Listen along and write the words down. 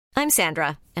I'm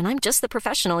Sandra, and I'm just the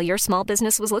professional your small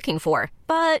business was looking for.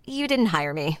 But you didn't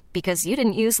hire me because you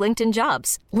didn't use LinkedIn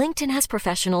Jobs. LinkedIn has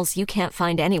professionals you can't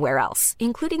find anywhere else,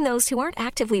 including those who aren't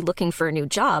actively looking for a new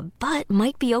job, but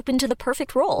might be open to the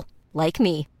perfect role, like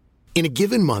me. In a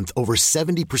given month, over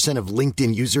 70% of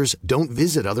LinkedIn users don't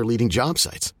visit other leading job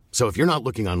sites. So if you're not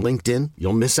looking on LinkedIn,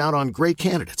 you'll miss out on great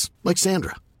candidates like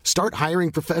Sandra. Start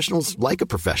hiring professionals like a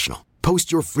professional.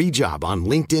 Post your free job on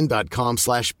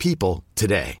linkedin.com/people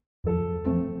today.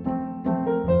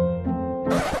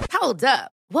 Hold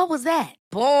up. What was that?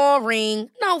 Boring.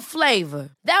 No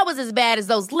flavor. That was as bad as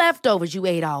those leftovers you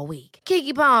ate all week.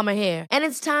 Keke Palmer here, and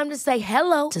it's time to say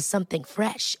hello to something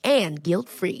fresh and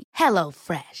guilt-free. Hello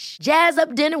Fresh. Jazz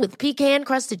up dinner with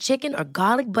pecan-crusted chicken or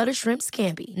garlic butter shrimp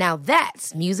scampi. Now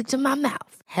that's music to my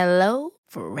mouth. Hello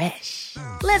Fresh.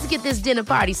 Let's get this dinner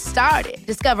party started.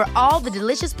 Discover all the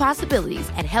delicious possibilities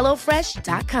at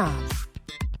hellofresh.com.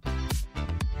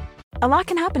 A lot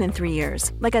can happen in 3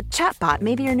 years, like a chatbot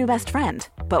may be your new best friend.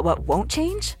 But what won't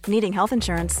change? Needing health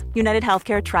insurance. United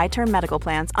Healthcare Tri-Term Medical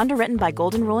Plans, underwritten by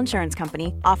Golden Rule Insurance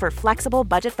Company, offer flexible,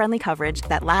 budget-friendly coverage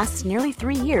that lasts nearly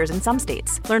 3 years in some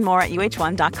states. Learn more at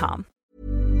uh1.com.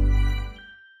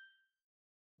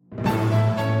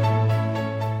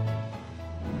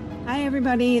 Hi,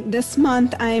 everybody. This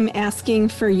month, I'm asking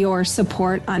for your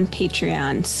support on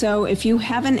Patreon. So if you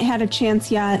haven't had a chance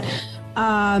yet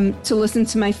to listen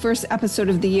to my first episode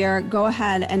of the year, go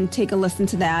ahead and take a listen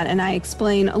to that. And I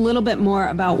explain a little bit more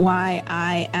about why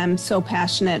I am so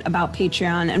passionate about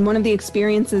Patreon. And one of the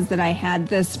experiences that I had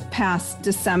this past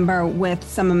December with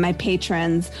some of my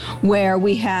patrons, where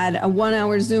we had a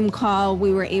 1-hour Zoom call,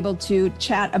 we were able to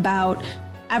chat about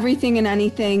everything and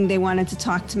anything they wanted to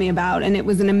talk to me about. And it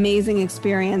was an amazing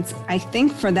experience, I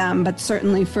think, for them, but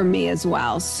certainly for me as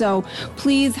well. So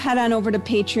please head on over to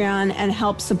Patreon and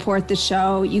help support the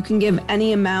show. You can give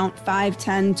any amount, $5,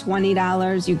 $10,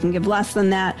 $20. You can give less than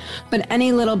that, but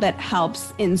any little bit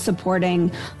helps in supporting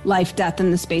life, death,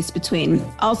 and the space between.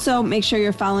 Also, make sure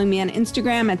you're following me on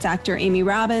Instagram at Dr. Amy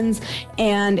Robbins.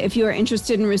 And if you are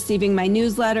interested in receiving my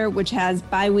newsletter, which has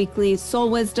bi-weekly soul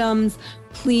wisdoms,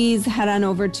 please head on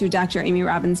over to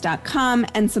dramyrobbins.com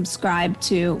and subscribe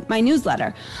to my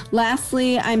newsletter.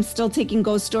 Lastly, I'm still taking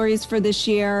ghost stories for this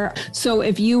year. So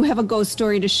if you have a ghost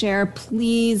story to share,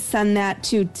 please send that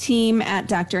to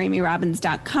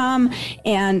team@dramyrobbins.com,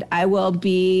 and I will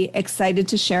be excited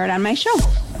to share it on my show.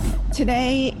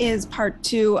 Today is part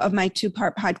 2 of my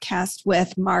 2-part podcast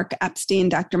with Mark Epstein,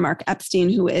 Dr. Mark Epstein,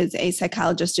 who is a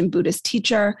psychologist and Buddhist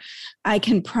teacher. I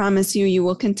can promise you, you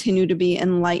will continue to be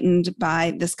enlightened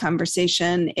by this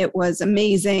conversation. It was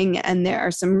amazing, and there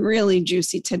are some really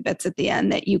juicy tidbits at the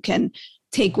end that you can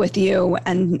take with you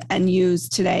and use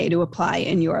today to apply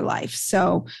in your life.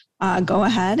 So go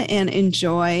ahead and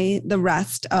enjoy the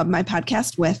rest of my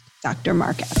podcast with Dr.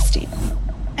 Mark Epstein.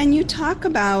 And you talk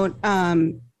about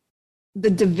the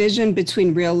division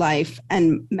between real life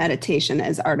and meditation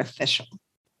as artificial.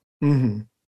 Mm-hmm.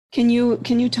 Can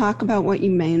you talk about what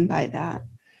you mean by that?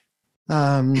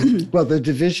 Well, the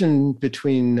division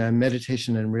between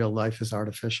meditation and real life is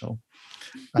artificial.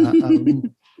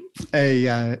 An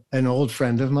old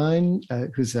friend of mine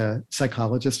who's a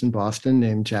psychologist in Boston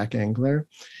named Jack Engler,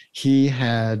 he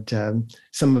had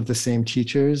some of the same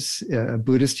teachers,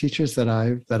 Buddhist teachers that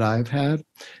I've had,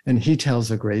 and he tells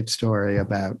a great story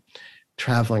about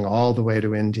traveling all the way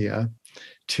to India,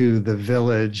 to the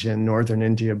village in northern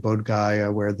India, Bodh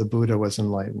Gaya, where the Buddha was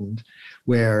enlightened,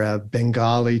 where a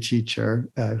Bengali teacher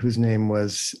whose name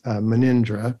was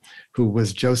Munindra, who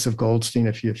was Joseph Goldstein,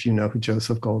 if you know who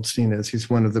Joseph Goldstein is, he's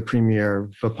one of the premier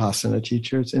Vipassana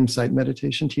teachers, insight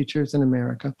meditation teachers in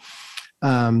America.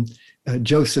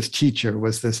 Joseph's teacher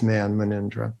was this man,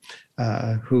 Munindra,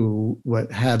 who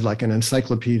had like an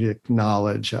encyclopedic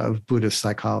knowledge of Buddhist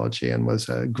psychology and was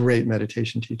a great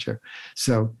meditation teacher.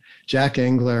 So Jack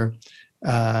Engler,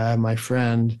 my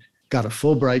friend, got a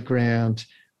Fulbright grant,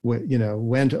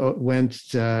 went all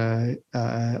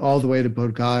the way to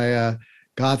Bodh Gaya,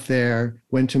 got there,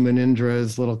 went to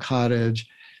Munindra's little cottage,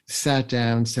 sat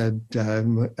down, said,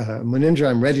 Munindra,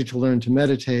 I'm ready to learn to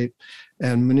meditate.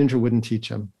 And Munindra wouldn't teach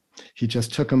him. He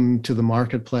just took him to the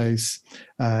marketplace.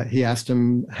 He asked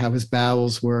him how his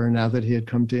bowels were now that he had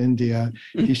come to India.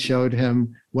 He showed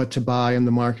him what to buy in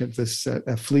the market, this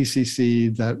a fleecy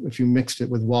seed that if you mixed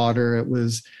it with water, it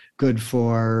was good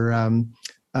for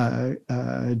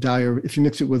diarrhea. If you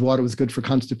mixed it with water, it was good for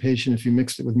constipation. If you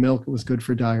mixed it with milk, it was good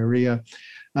for diarrhea.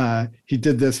 He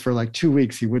did this for like 2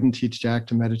 weeks. He wouldn't teach Jack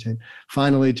to meditate.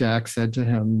 Finally, Jack said to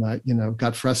him,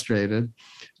 got frustrated,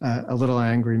 a little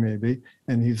angry maybe.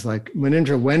 And he's like,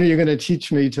 Munindra, when are you going to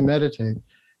teach me to meditate?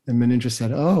 And Munindra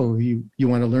said, "Oh, you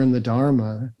want to learn the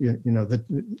Dharma?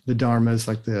 The Dharma is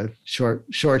like the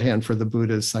shorthand for the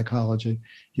Buddha's psychology."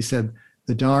 He said,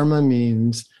 "The Dharma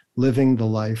means living the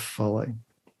life fully.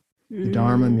 The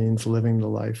Dharma means living the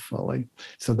life fully."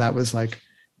 So that was like,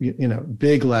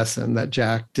 big lesson that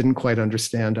Jack didn't quite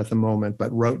understand at the moment,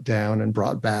 but wrote down and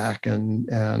brought back and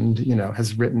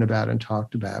has written about and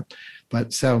talked about.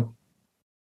 But so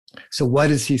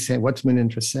what is he saying? What's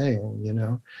Munindra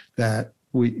saying? That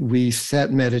we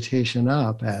set meditation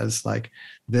up as like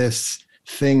this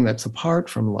thing that's apart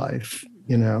from life,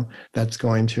 that's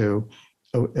going to,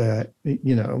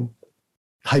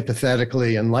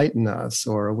 hypothetically enlighten us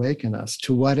or awaken us.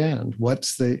 To what end?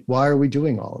 Why are we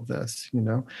doing all of this?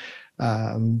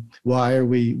 Why do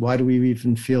we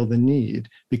even feel the need?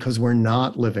 Because we're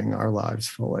not living our lives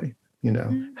fully.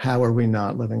 How are we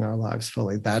not living our lives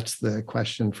fully? That's the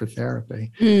question for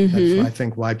therapy. That's, I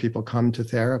think, why people come to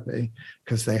therapy,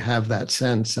 because they have that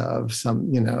sense of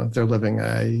they're living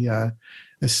a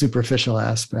superficial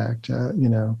aspect,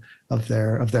 of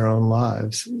their own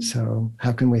lives. So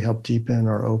how can we help deepen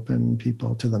or open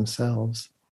people to themselves?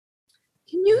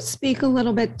 Can you speak a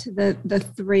little bit to the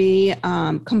three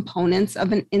components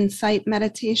of an insight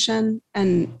meditation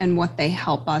and what they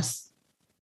help us,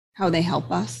 how they help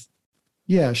us?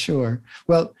 Yeah, sure.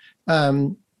 Well,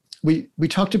 we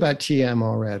talked about TM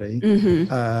already,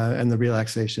 and the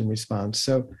relaxation response.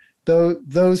 So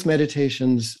those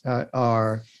meditations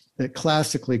are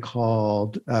classically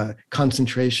called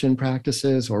concentration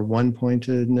practices or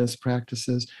one-pointedness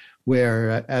practices,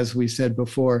 where, as we said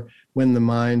before, when the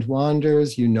mind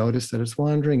wanders, you notice that it's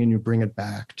wandering and you bring it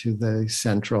back to the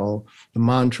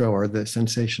mantra or the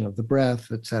sensation of the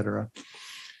breath, etc.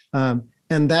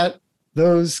 And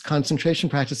those concentration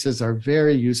practices are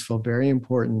very useful, very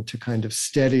important to kind of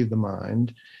steady the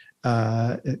mind,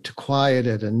 to quiet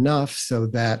it enough so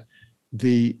that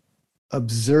the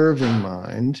observing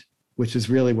mind, which is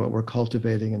really what we're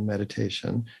cultivating in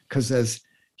meditation, because as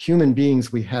human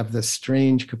beings, we have this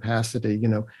strange capacity,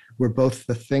 we're both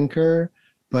the thinker,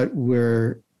 but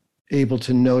we're able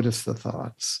to notice the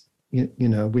thoughts.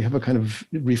 We have a kind of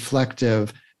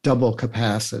reflective double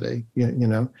capacity,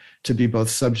 to be both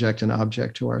subject and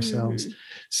object to ourselves.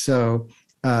 So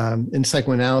in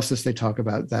psychoanalysis, they talk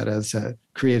about that as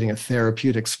creating a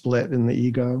therapeutic split in the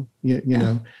ego,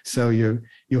 so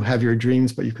you have your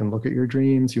dreams, but you can look at your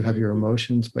dreams. You have your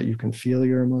emotions, but you can feel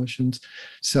your emotions.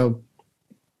 So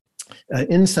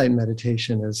insight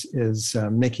meditation is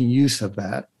making use of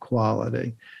that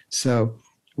quality. So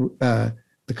the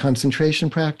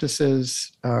concentration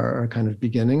practices are a kind of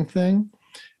beginning thing.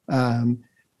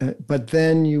 But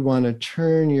then you want to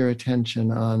turn your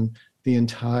attention on the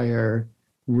entire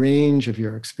range of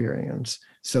your experience.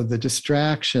 So the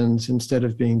distractions, instead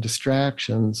of being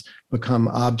distractions, become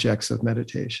objects of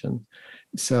meditation.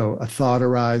 So a thought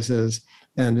arises,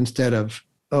 and instead of,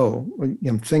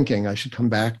 I'm thinking I should come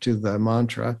back to the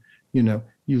mantra, you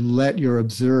let your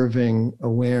observing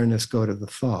awareness go to the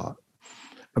thought.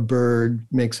 A bird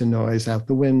makes a noise out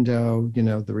the window,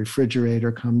 the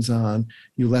refrigerator comes on.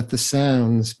 You let the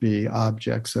sounds be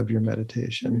objects of your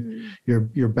meditation.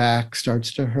 Your back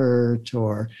starts to hurt,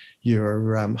 or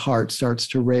your heart starts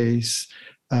to race.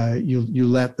 You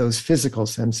let those physical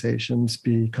sensations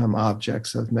become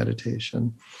objects of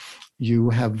meditation.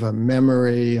 You have a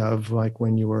memory of like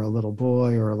when you were a little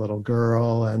boy or a little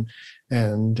girl,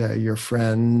 and your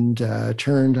friend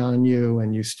turned on you,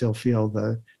 and you still feel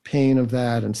the pain of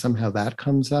that, and somehow that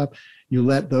comes up. You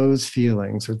let those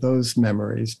feelings or those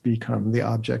memories become the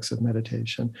objects of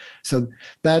meditation. So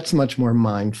that's much more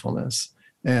mindfulness.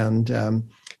 And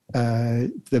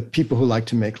the people who like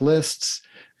to make lists,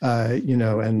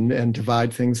 and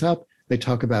divide things up, they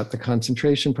talk about the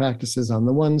concentration practices on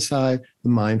the one side, the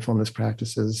mindfulness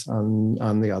practices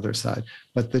on the other side.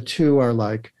 But the two are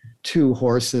like two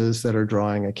horses that are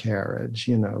drawing a carriage,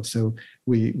 So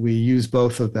we use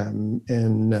both of them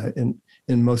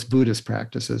in most Buddhist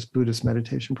practices, Buddhist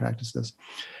meditation practices.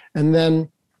 And then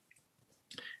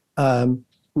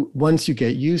once you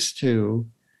get used to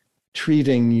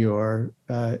treating your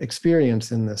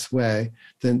experience in this way,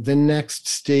 then the next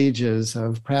stages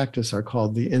of practice are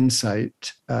called the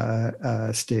insight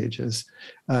stages.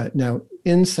 Now,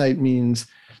 insight means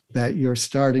that you're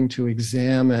starting to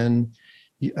examine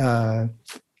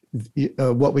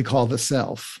what we call the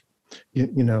self.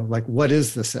 Like what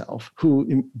is the self?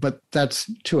 But that's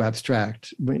too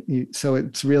abstract. So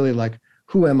it's really like,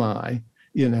 who am I?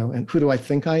 And who do I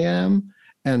think I am?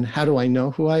 And how do I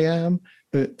know who I am?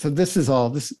 So this is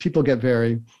all, people get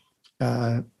very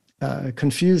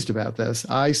confused about this.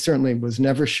 I certainly was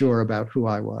never sure about who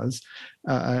I was.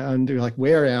 And you're like,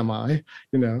 where am I?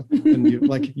 And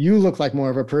you look like more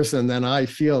of a person than I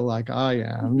feel like I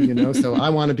am, so I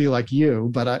want to be like you,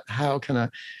 but how can I,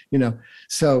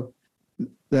 so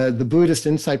the Buddhist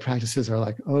insight practices are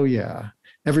like, oh yeah,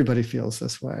 everybody feels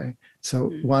this way.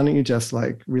 So why don't you just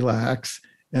relax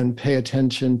and pay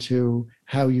attention to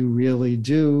how you really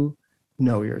do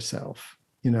know yourself?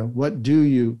 When do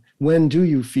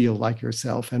you feel like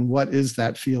yourself, and what is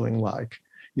that feeling like?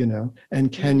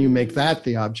 And can you make that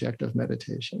the object of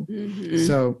meditation? Mm-hmm.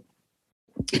 So,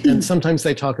 and sometimes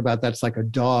they talk about that's like a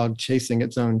dog chasing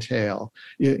its own tail,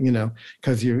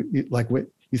 because you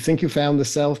think you found the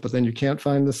self, but then you can't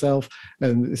find the self.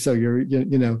 And so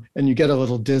and you get a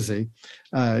little dizzy,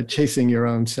 chasing your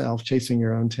own self, chasing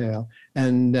your own tail.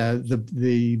 And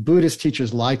the Buddhist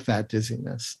teachers like that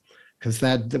dizziness, because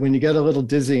that when you get a little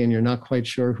dizzy and you're not quite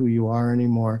sure who you are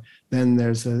anymore, then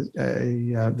there's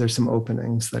there's some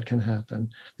openings that can happen.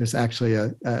 There's actually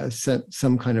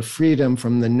some kind of freedom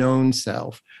from the known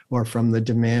self or from the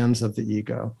demands of the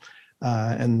ego.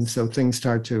 And so things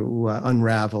start to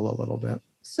unravel a little bit.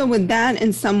 So would that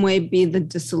in some way be the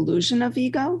dissolution of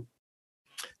ego?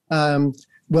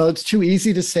 Well, it's too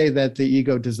easy to say that the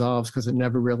ego dissolves because it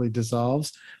never really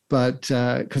dissolves, but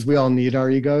because we all need our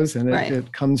egos and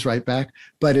it comes right back.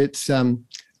 But it's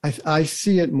I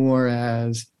see it more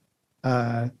as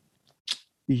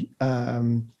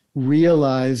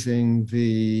realizing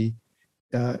the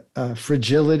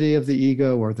fragility of the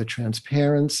ego, or the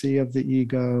transparency of the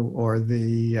ego, or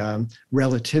the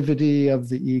relativity of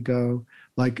the ego.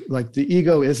 Like the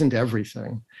ego isn't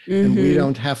everything, and we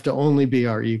don't have to only be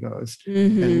our egos.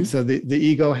 And so the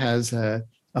ego has a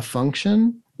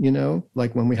function,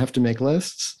 like when we have to make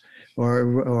lists,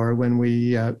 or when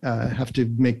we have to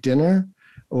make dinner,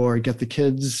 or get the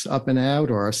kids up and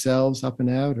out, or ourselves up and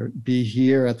out, or be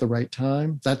here at the right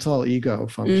time. That's all ego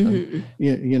function,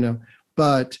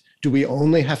 But do we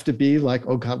only have to be like,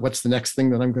 oh God, what's the next thing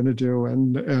that I'm going to do?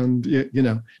 And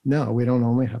no, we don't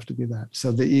only have to be that.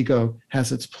 So the ego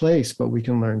has its place, but we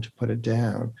can learn to put it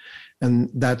down. And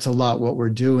that's a lot what we're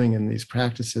doing in these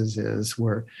practices is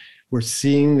we're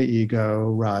seeing the ego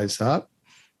rise up,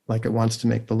 like it wants to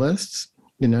make the lists,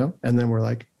 and then we're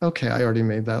like, okay, I already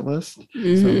made that list.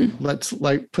 So let's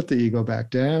put the ego back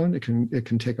down. It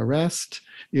can take a rest,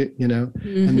 and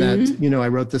that, I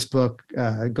wrote this book,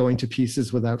 Going to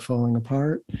Pieces Without Falling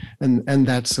Apart. And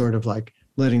that's sort of like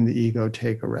letting the ego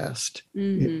take a rest.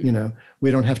 We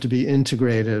don't have to be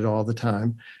integrated all the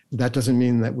time. That doesn't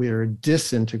mean that we are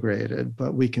disintegrated,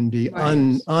 but we can be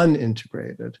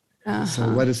unintegrated.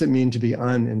 So what does it mean to be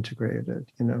unintegrated?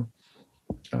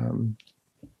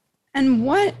 And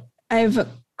I have a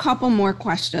couple more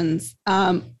questions.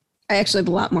 I actually have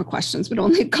a lot more questions, but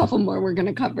only a couple more we're going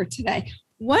to cover today.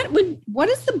 What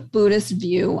is the Buddhist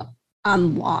view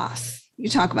on loss? You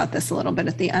talk about this a little bit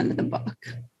at the end of the book.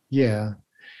 Yeah.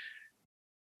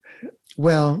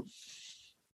 Well,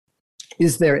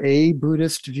 is there a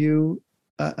Buddhist view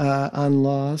on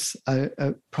loss?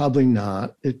 Probably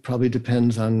not. It probably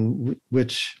depends on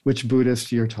which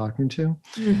Buddhist you're talking to.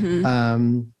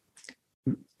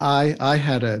 I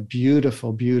had a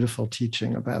beautiful, beautiful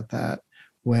teaching about that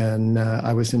when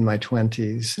I was in my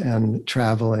 20s and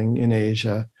traveling in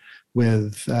Asia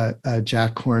with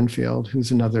Jack Kornfield,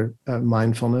 who's another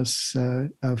mindfulness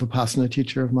Vipassana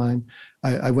teacher of mine.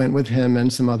 I went with him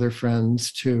and some other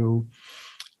friends to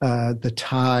the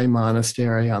Thai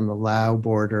monastery on the Lao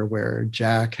border, where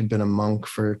Jack had been a monk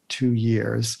for 2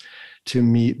 years, to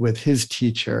meet with his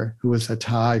teacher, who was a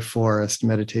Thai forest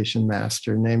meditation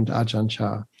master named Ajahn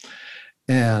Chah.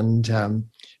 And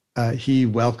he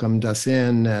welcomed us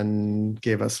in and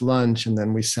gave us lunch, and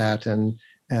then we sat and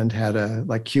had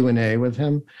a Q&A with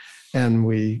him. And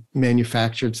we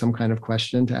manufactured some kind of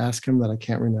question to ask him that I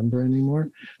can't remember anymore.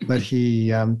 But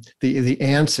he, the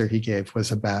answer he gave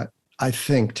was about, I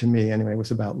think to me anyway,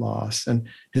 was about loss. And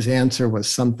his answer was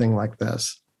something like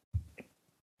this.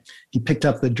 He picked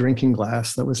up the drinking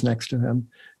glass that was next to him,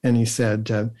 and he said,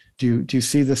 do you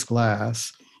see this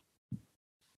glass?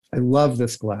 I love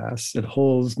this glass. It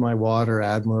holds my water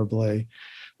admirably.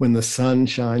 When the sun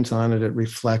shines on it, it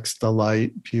reflects the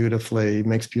light beautifully,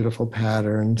 makes beautiful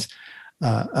patterns.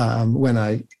 When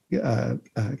I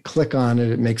click on it,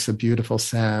 it makes a beautiful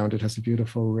sound. It has a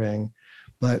beautiful ring.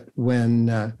 But when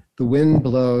the wind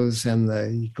blows and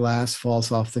the glass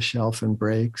falls off the shelf and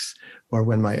breaks, or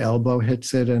when my elbow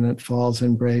hits it and it falls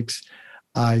and breaks,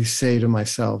 I say to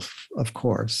myself, of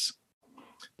course.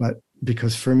 But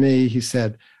because for me, he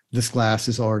said, this glass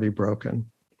is already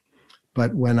broken.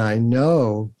 But when I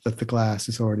know that the glass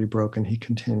is already broken, he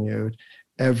continued,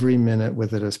 every minute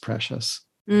with it is precious.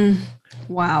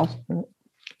 Wow.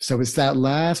 So it's that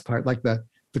last part, like the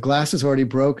glass is already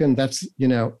broken. That's,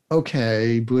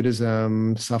 okay,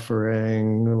 Buddhism,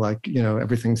 suffering, like,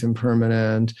 everything's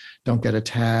impermanent, don't get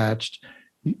attached.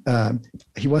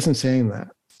 He wasn't saying that,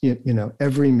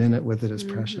 every minute with it is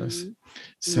precious.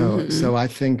 So I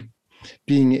think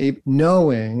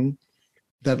knowing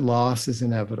that loss is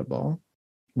inevitable,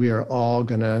 we are all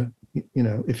gonna,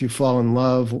 if you fall in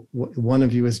love, one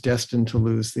of you is destined to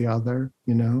lose the other,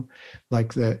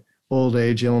 like the old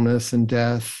age, illness and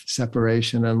death,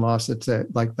 separation and loss.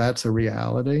 That's a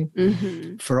reality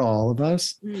for all of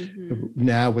us.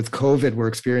 Now with COVID, we're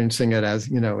experiencing it as,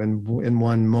 in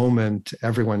one moment,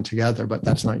 everyone together, but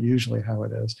that's not usually how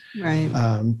it is. Right.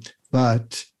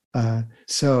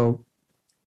 So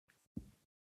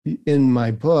in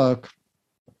my book,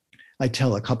 I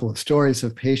tell a couple of stories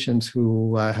of patients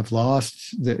who have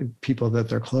lost the people that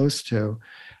they're close to,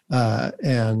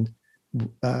 and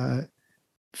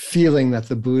feeling that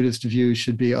the Buddhist view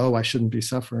should be, I shouldn't be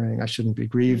suffering, I shouldn't be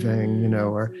grieving,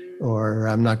 or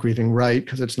I'm not grieving right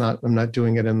because I'm not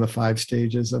doing it in the 5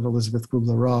 stages of Elizabeth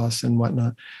Kubler-Ross and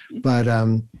whatnot. But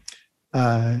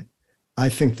I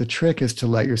think the trick is to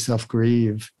let yourself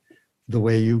grieve the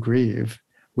way you grieve,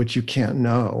 which you can't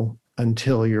know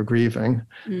until you're grieving,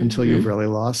 until you've really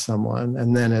lost someone.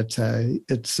 And then it's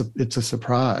a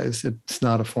surprise. It's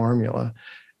not a formula.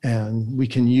 And we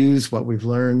can use what we've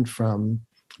learned from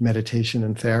meditation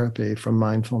and therapy, from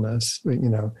mindfulness,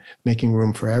 making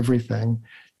room for everything,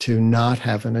 to not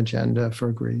have an agenda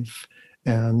for grief,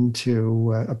 and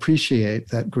to appreciate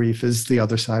that grief is the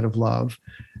other side of love,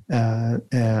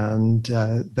 and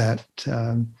that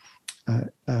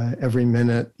every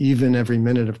minute, even every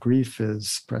minute of grief,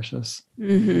 is precious.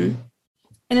 And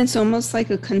it's almost like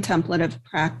a contemplative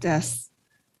practice.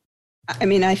 I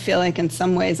mean, I feel like in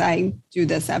some ways I do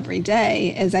this every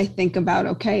day, as I think about,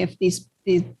 okay, if these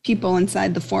people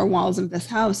inside the 4 walls of this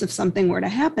house, if something were to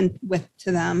happen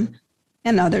to them,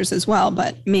 and others as well,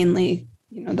 but mainly,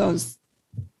 those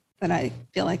that I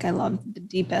feel like I love the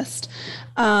deepest,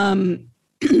 am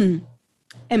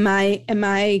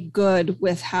I good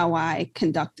with how I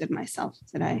conducted myself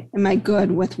today? Am I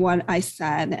good with what I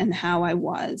said and how I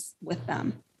was with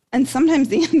them? And sometimes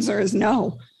the answer is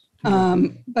no.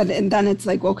 But then it's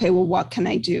like, okay, well, what can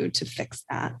I do to fix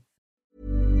that?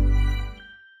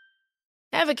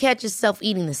 Ever catch yourself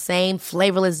eating the same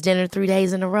flavorless dinner 3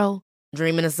 days in a row?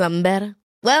 Dreaming of something better?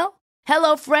 Well,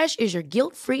 HelloFresh is your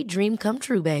guilt-free dream come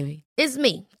true, baby. It's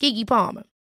me, Keke Palmer.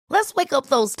 Let's wake up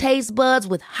those taste buds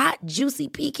with hot, juicy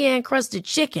pecan-crusted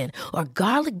chicken or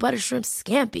garlic butter shrimp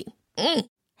scampi.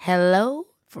 Hello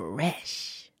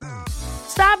Fresh.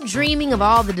 Stop dreaming of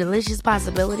all the delicious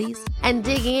possibilities and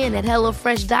dig in at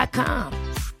HelloFresh.com.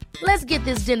 Let's get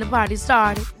this dinner party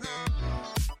started.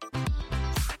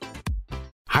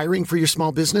 Hiring for your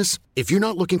small business? If you're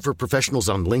not looking for professionals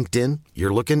on LinkedIn,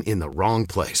 you're looking in the wrong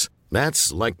place.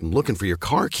 That's like looking for your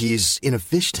car keys in a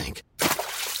fish tank.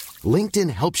 LinkedIn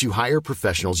helps you hire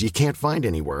professionals you can't find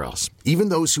anywhere else, even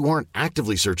those who aren't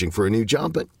actively searching for a new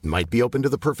job but might be open to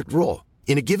the perfect role.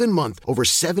 In a given month, over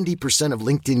 70% of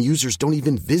LinkedIn users don't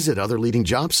even visit other leading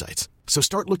job sites. So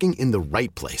start looking in the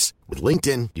right place. With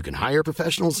LinkedIn, you can hire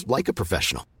professionals like a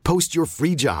professional. Post your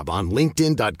free job on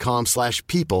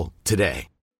linkedin.com/people today.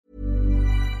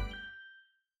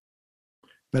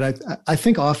 But I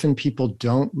think often people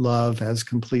don't love as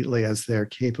completely as they're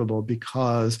capable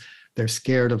because they're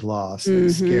scared of loss, they're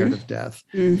scared of death.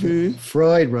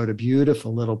 Freud wrote a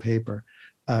beautiful little paper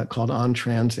called On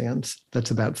Transience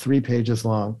that's about 3 pages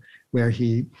long, where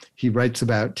he writes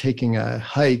about taking a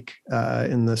hike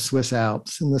in the Swiss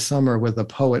Alps in the summer with a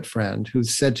poet friend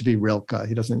who's said to be Rilke.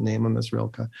 He doesn't name him as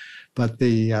Rilke, but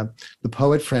the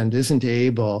poet friend isn't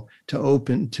able to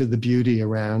open to the beauty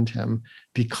around him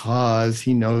because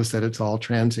he knows that it's all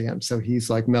transient. So he's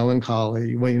like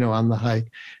melancholy, on the hike.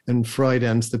 And Freud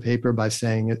ends the paper by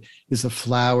saying, it is a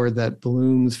flower that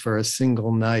blooms for a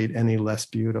single night any less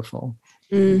beautiful.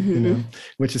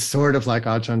 Which is sort of like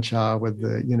Ajahn Chah with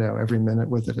the, every minute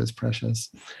with it is precious.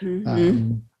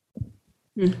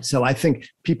 So I think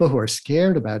people who are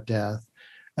scared about death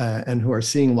and who are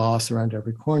seeing loss around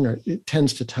every corner, it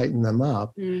tends to tighten them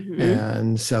up.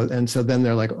 And so then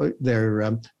they're like,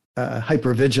 they're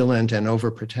hypervigilant and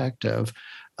overprotective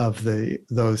of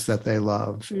those that they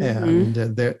love. And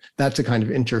that's a kind of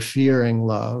interfering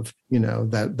love,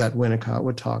 that Winnicott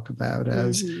would talk about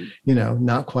as,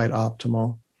 not quite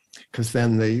optimal, because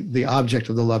then the object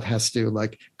of the love has to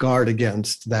like guard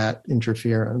against that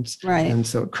interference. Right. And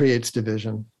so it creates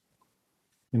division,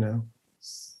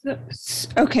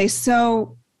 Okay,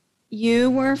 so you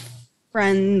were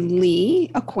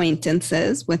friendly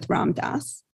acquaintances with Ram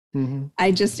Dass. Mm-hmm.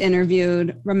 I just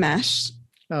interviewed Ramesh.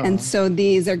 Oh. And so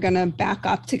these are going to back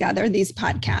up together, these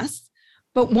podcasts.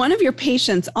 But one of your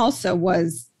patients also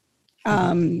was,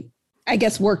 I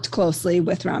guess, worked closely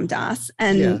with Ram Dass.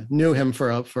 And knew him for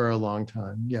a long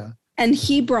time. Yeah. And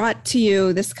he brought to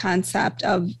you this concept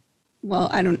of,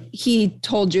 he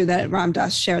told you that Ram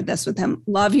Dass shared this with him.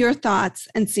 Love your thoughts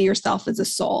and see yourself as a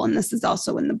soul. And this is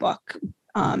also in the book,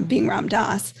 Being Ram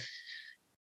Dass.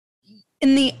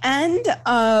 In the end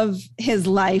of his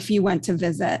life, you went to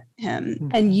visit him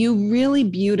and you really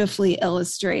beautifully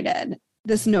illustrated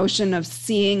this notion of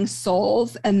seeing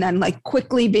souls and then like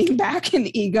quickly being back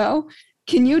in ego.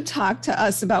 Can you talk to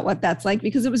us about what that's like?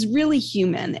 Because it was really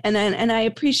human. And I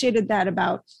appreciated that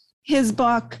about his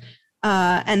book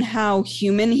and how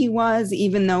human he was,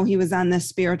 even though he was on this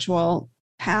spiritual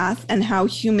path, and how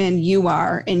human you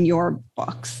are in your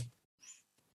books.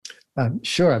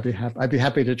 Sure, I'd be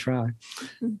happy to try.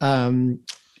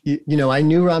 I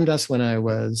knew Ram Dass when I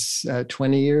was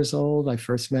 20 years old. I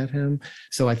first met him.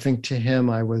 So I think to him,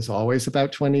 I was always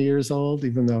about 20 years old,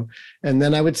 and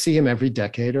then I would see him every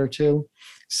decade or two.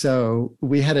 So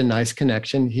we had a nice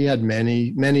connection. He had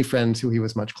many, many friends who he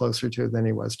was much closer to than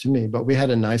he was to me, but we had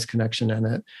a nice connection in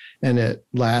it. And it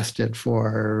lasted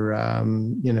for,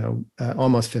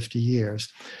 almost 50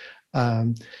 years.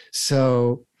 And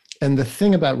the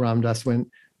thing about Ram Dass, when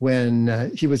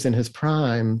he was in his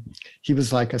prime, he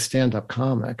was like a stand-up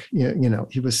comic.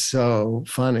 He was so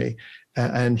funny,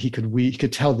 and he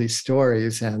could tell these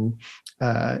stories and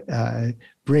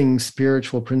bring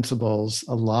spiritual principles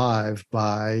alive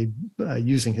by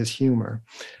using his humor.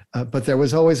 But there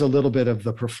was always a little bit of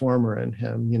the performer in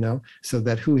him, so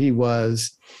that who he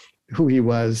was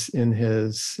in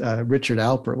his Richard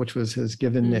Alpert, which was his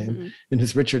given name, in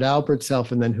his Richard Alpert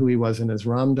self, and then who he was in his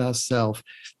Ram Dass self,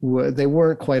 they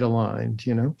weren't quite aligned,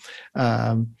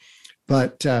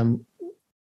 But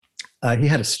he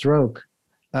had a stroke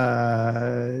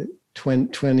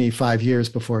 25 years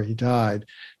before he died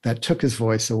that took his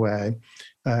voice away.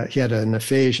 He had an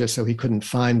aphasia, so he couldn't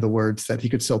find the words that he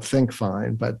could still think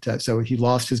fine. But so he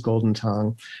lost his golden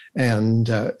tongue, and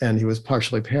he was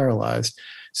partially paralyzed.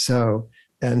 So,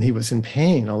 and he was in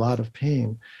pain, a lot of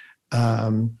pain.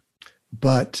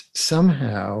 But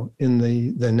somehow in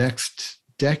the next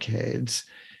decades,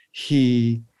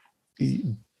 he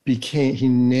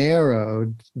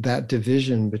narrowed that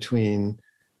division between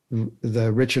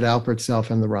the Richard Alpert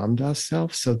self and the Ram Dass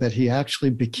self, so that he actually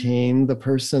became the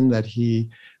person that he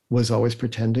was always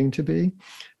pretending to be,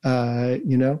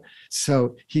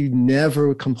 So he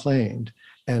never complained.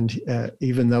 And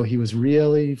even though he was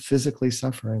really physically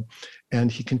suffering,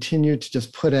 and he continued to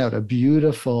just put out a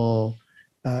beautiful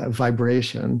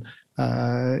vibration,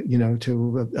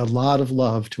 to a lot of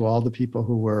love to all the people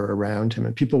who were around him.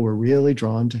 And people were really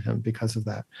drawn to him because of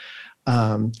that.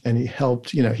 And he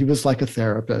helped, he was like a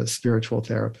therapist, spiritual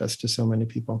therapist to so many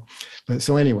people. But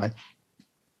so anyway,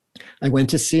 I went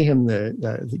to see him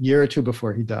the year or two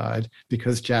before he died,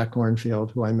 because Jack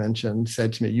Ornfield, who I mentioned,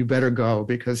 said to me, "You better go,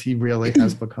 because he really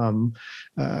has become,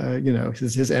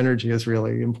 his energy is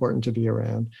really important to be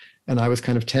around." And I was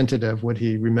kind of tentative, would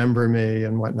he remember me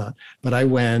and whatnot? But I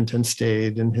went and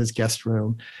stayed in his guest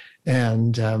room.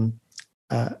 And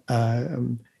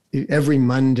every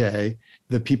Monday,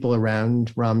 the people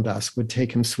around Ram Dass would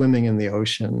take him swimming in the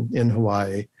ocean in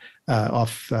Hawaii,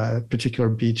 off a particular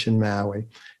beach in Maui.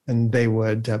 And they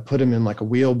would put him in like a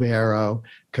wheelbarrow,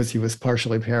 because he was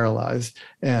partially paralyzed,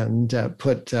 and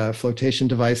put flotation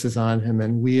devices on him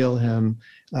and wheel him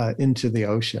into the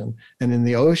ocean. And in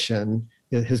the ocean,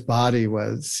 his body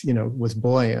was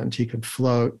buoyant. He could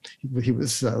float. He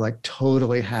was like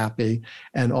totally happy.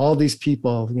 And all these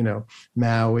people,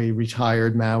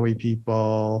 retired Maui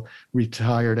people,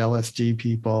 retired LSD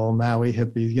people, Maui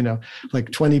hippies,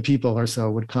 like 20 people or so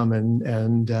would come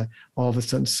and all of a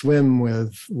sudden swim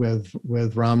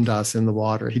with Ram Dass in the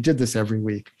water. He did this every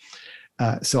week.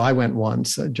 So I went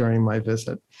once during my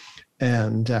visit,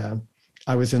 and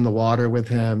I was in the water with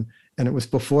him. And it was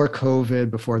before COVID,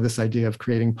 before this idea of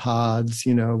creating pods,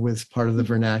 was part of the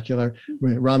vernacular.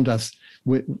 Ram Dass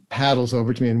paddles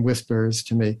over to me and whispers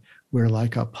to me, "We're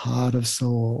like a pod of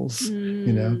souls,"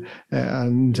 and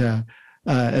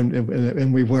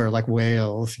we were like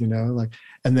whales,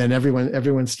 and then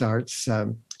everyone starts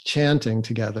chanting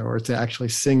together, or it's actually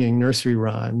singing nursery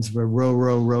rhymes, where row,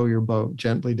 row, row your boat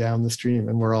gently down the stream,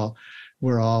 and we're all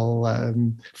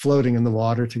floating in the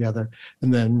water together.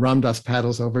 And then Ram Dass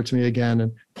paddles over to me again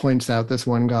and points out this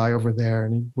one guy over there,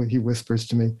 and he whispers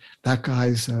to me, "That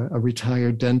guy's a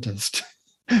retired dentist."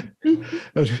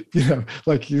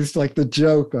 Like he's like the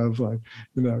joke of like,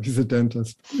 he's a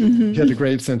dentist. Mm-hmm. He had a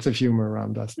great sense of humor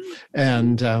around us.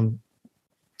 And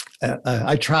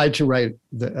I tried to write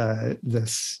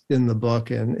this in the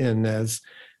book in as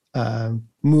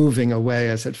moving a way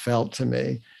as it felt to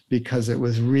me, because it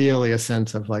was really a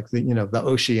sense of like the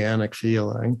oceanic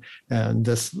feeling, and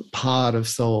this pod of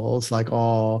souls like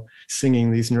all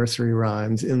singing these nursery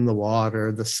rhymes in the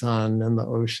water, the sun and the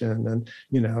ocean, and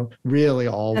really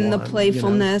all and one, the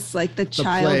playfulness, like the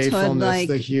childhood, like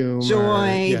the humor,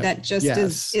 joy that just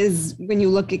is when you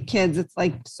look at kids, it's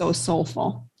like so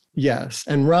soulful. Yes,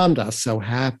 and Ram Dass so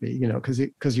happy,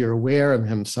 because you're aware of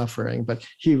him suffering, but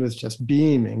he was just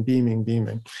beaming.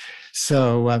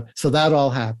 So that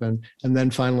all happened, and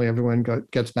then finally everyone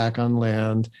gets back on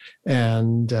land,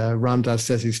 and Ram Dass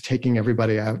says he's taking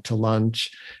everybody out to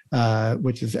lunch,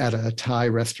 which is at a Thai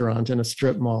restaurant in a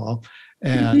strip mall,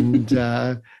 and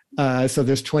so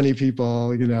there's 20 people,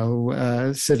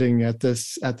 sitting at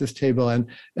this table, and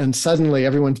suddenly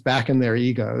everyone's back in their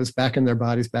egos, back in their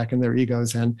bodies, back in their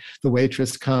egos, and the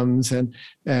waitress comes and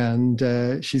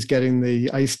she's getting the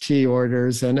iced tea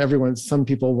orders, and some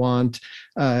people want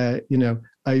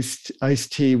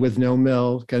iced tea with no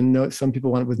milk, and some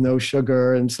people want it with no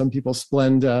sugar, and some people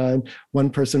Splenda, and one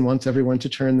person wants everyone to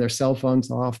turn their cell phones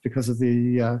off because of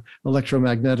the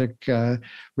electromagnetic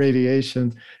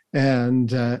radiation.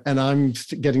 And I'm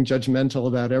getting judgmental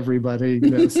about everybody,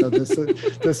 so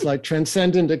this like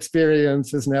transcendent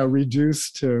experience is now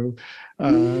reduced to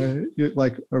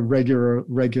like a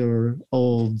regular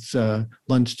old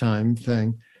lunchtime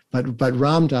thing. But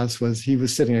Ram Dass was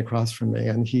sitting across from me,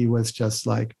 and he was just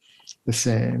like the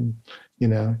same,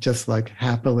 just like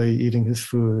happily eating his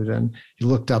food, and he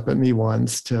looked up at me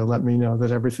once to let me know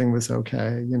that everything was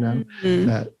okay,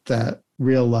 that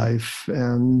real life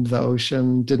and the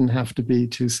ocean didn't have to be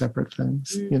two separate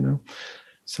things,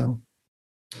 so.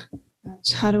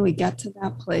 How do we get to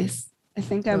that place? I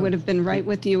think I would have been right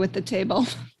with you at the table.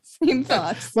 Same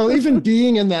thoughts. Well, even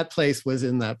being in that place was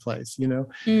in that place,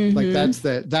 Mm-hmm. like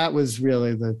that was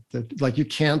really the like, you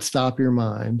can't stop your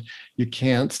mind, you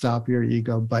can't stop your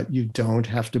ego, but you don't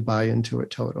have to buy into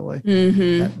it totally.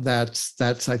 Mm-hmm.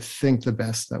 That's I think the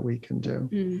best that we can do.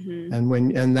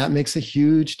 Mm-hmm. And that makes a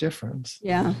huge difference.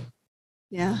 Yeah.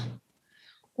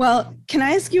 Well, can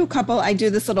I ask you a couple? I do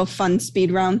this little fun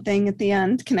speed round thing at the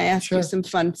end. Can I ask you some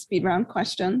fun speed round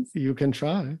questions? You can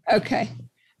try. Okay.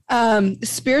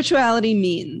 Spirituality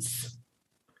means?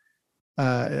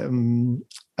 That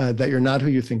you're not who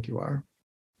you think you are.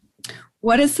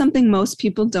 What is something most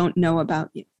people don't know about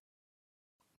you?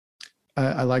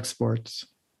 I like sports.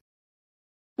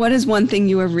 What is one thing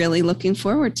you are really looking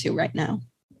forward to right now?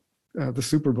 The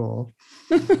Super Bowl.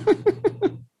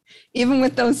 Even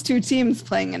with those two teams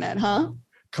playing in it, huh?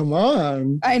 Come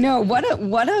on. I know. What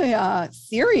a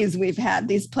series we've had.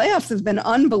 These playoffs have been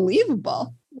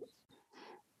unbelievable.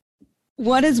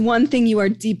 What is one thing you are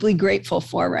deeply grateful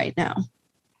for right now?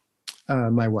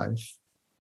 My wife.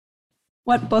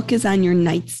 What book is on your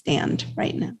nightstand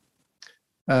right now?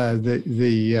 This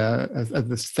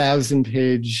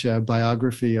 1,000-page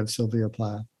biography of Sylvia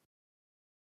Plath.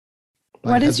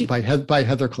 By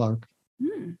Heather Clark.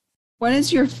 What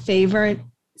is your favorite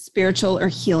spiritual or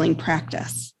healing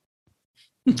practice?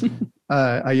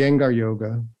 Iyengar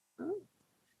yoga.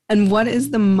 And what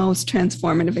is the most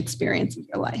transformative experience of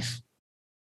your life?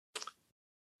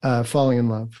 Falling in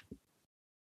love.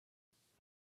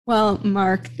 Well,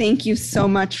 Mark, thank you so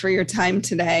much for your time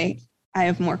today. I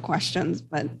have more questions,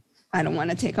 but I don't want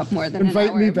to take up more than an hour.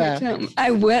 Invite me back. I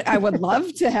would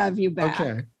love to have you back.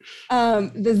 Okay.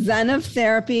 The Zen of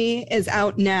Therapy is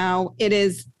out now. It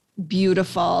is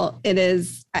beautiful. It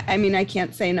is, I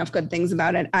can't say enough good things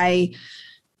about it.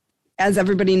 As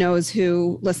everybody knows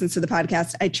who listens to the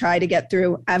podcast, I try to get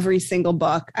through every single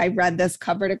book. I read this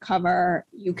cover to cover.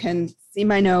 You can see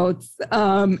my notes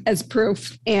as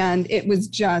proof. And it was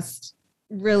just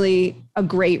really a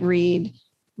great read. It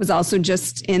was also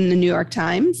just in the New York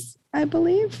Times, I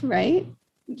believe, right?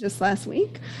 Just last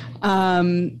week.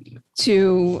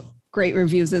 To great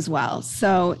reviews as well.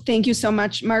 So thank you so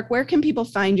much, Mark. Where can people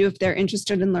find you if they're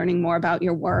interested in learning more about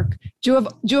your work? Do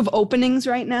you have openings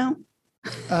right now?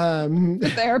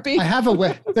 Therapy. I have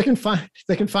they can find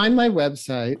my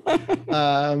website,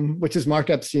 which is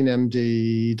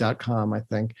markepsteinmd.com, I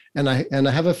think. And I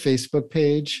have a Facebook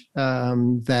page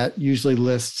that usually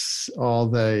lists all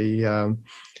the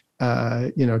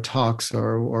talks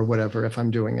or whatever if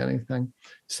I'm doing anything.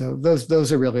 So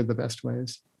those are really the best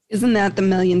ways. Isn't that the $1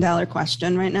 million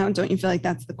question right now? Don't you feel like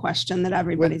that's the question that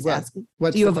everybody's asking?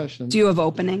 What's the question? Do you have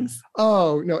openings?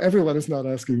 Oh, no, everyone is not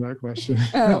asking that question.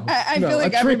 Oh, no, I feel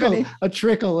like everybody. A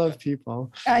trickle of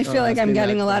people. I feel like I'm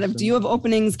getting a lot of, do you have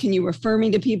openings? Can you refer me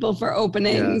to people for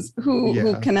openings? Yeah.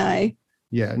 Who can I?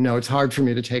 Yeah, no, it's hard for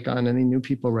me to take on any new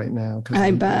people right now because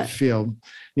I feel,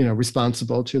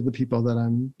 responsible to the people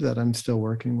that I'm still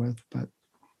working with. But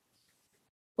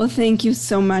well, thank you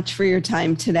so much for your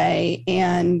time today,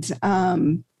 and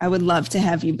I would love to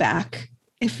have you back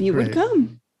if you would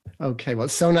come. Okay, well,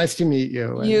 it's so nice to meet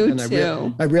you. And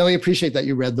too. I really appreciate that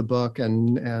you read the book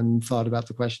and thought about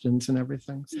the questions and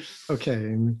everything.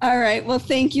 Okay. All right. Well,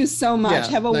 thank you so much.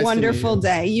 Have a wonderful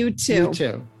day. You too. You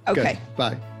too. Okay. Good.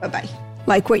 Bye. Bye-bye.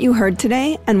 Like what you heard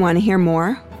today and want to hear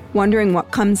more? Wondering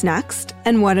what comes next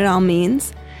and what it all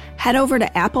means? Head over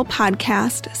to Apple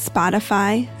Podcast,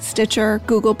 Spotify, Stitcher,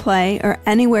 Google Play, or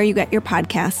anywhere you get your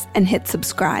podcasts and hit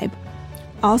subscribe.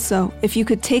 Also, if you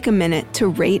could take a minute to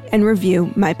rate and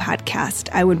review my podcast,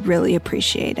 I would really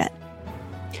appreciate it.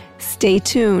 Stay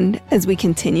tuned as we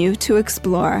continue to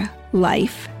explore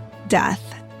life,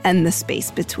 death, and the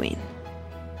space between.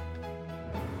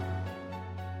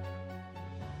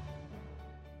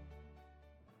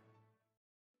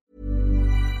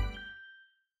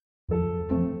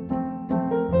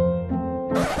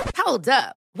 Hold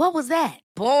up. What was that?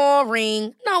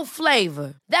 Boring. No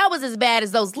flavor. That was as bad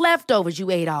as those leftovers you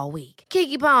ate all week.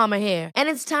 Keke Palmer here, and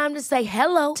it's time to say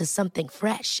hello to something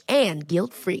fresh and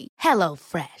guilt-free. Hello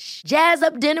Fresh. Jazz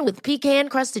up dinner with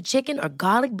pecan-crusted chicken or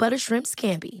garlic butter shrimp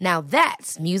scampi. Now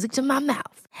that's music to my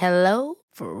mouth. Hello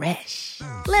Fresh.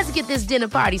 Let's get this dinner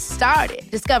party started.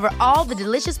 Discover all the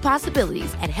delicious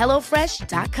possibilities at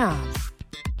HelloFresh.com.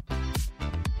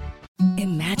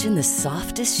 Imagine the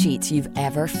softest sheets you've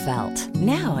ever felt.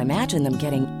 Now imagine them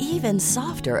getting even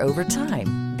softer over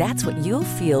time. That's what you'll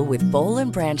feel with Boll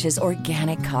 & Branch's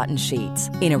organic cotton sheets.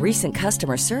 In a recent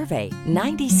customer survey,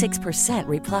 96%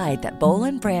 replied that Boll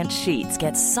 & Branch sheets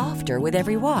get softer with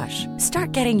every wash.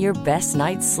 Start getting your best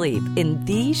night's sleep in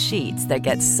these sheets that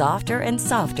get softer and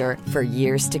softer for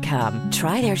years to come.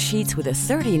 Try their sheets with a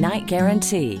 30-night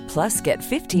guarantee. Plus, get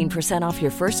 15% off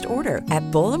your first order at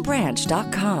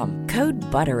bollandbranch.com. Code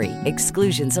BUTTERY.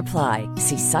 Exclusions apply.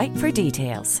 See site for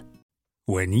details.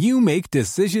 When you make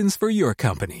decisions for your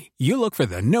company, you look for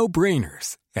the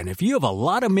no-brainers. And if you have a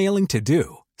lot of mailing to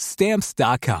do,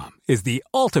 Stamps.com is the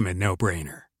ultimate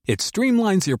no-brainer. It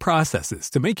streamlines your processes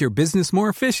to make your business more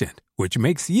efficient, which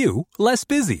makes you less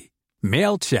busy.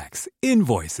 Mail checks,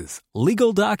 invoices,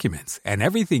 legal documents, and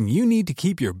everything you need to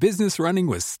keep your business running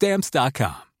with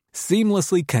Stamps.com.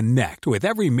 Seamlessly connect with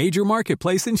every major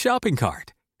marketplace and shopping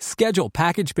cart. Schedule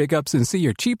package pickups and see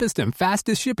your cheapest and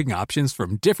fastest shipping options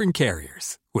from different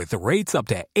carriers, with rates up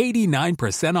to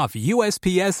 89% off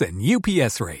USPS and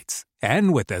UPS rates.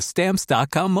 And with the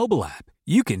Stamps.com mobile app,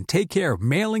 you can take care of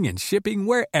mailing and shipping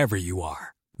wherever you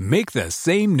are. Make the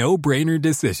same no-brainer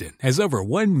decision as over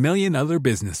 1 million other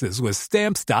businesses with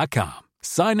Stamps.com.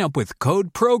 Sign up with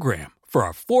Code PROGRAM for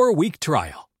a 4-week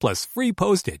trial, plus free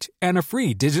postage and a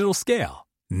free digital scale.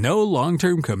 No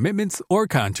long-term commitments or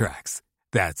contracts.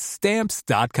 That's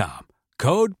Stamps.com.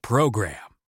 Code PROGRAM.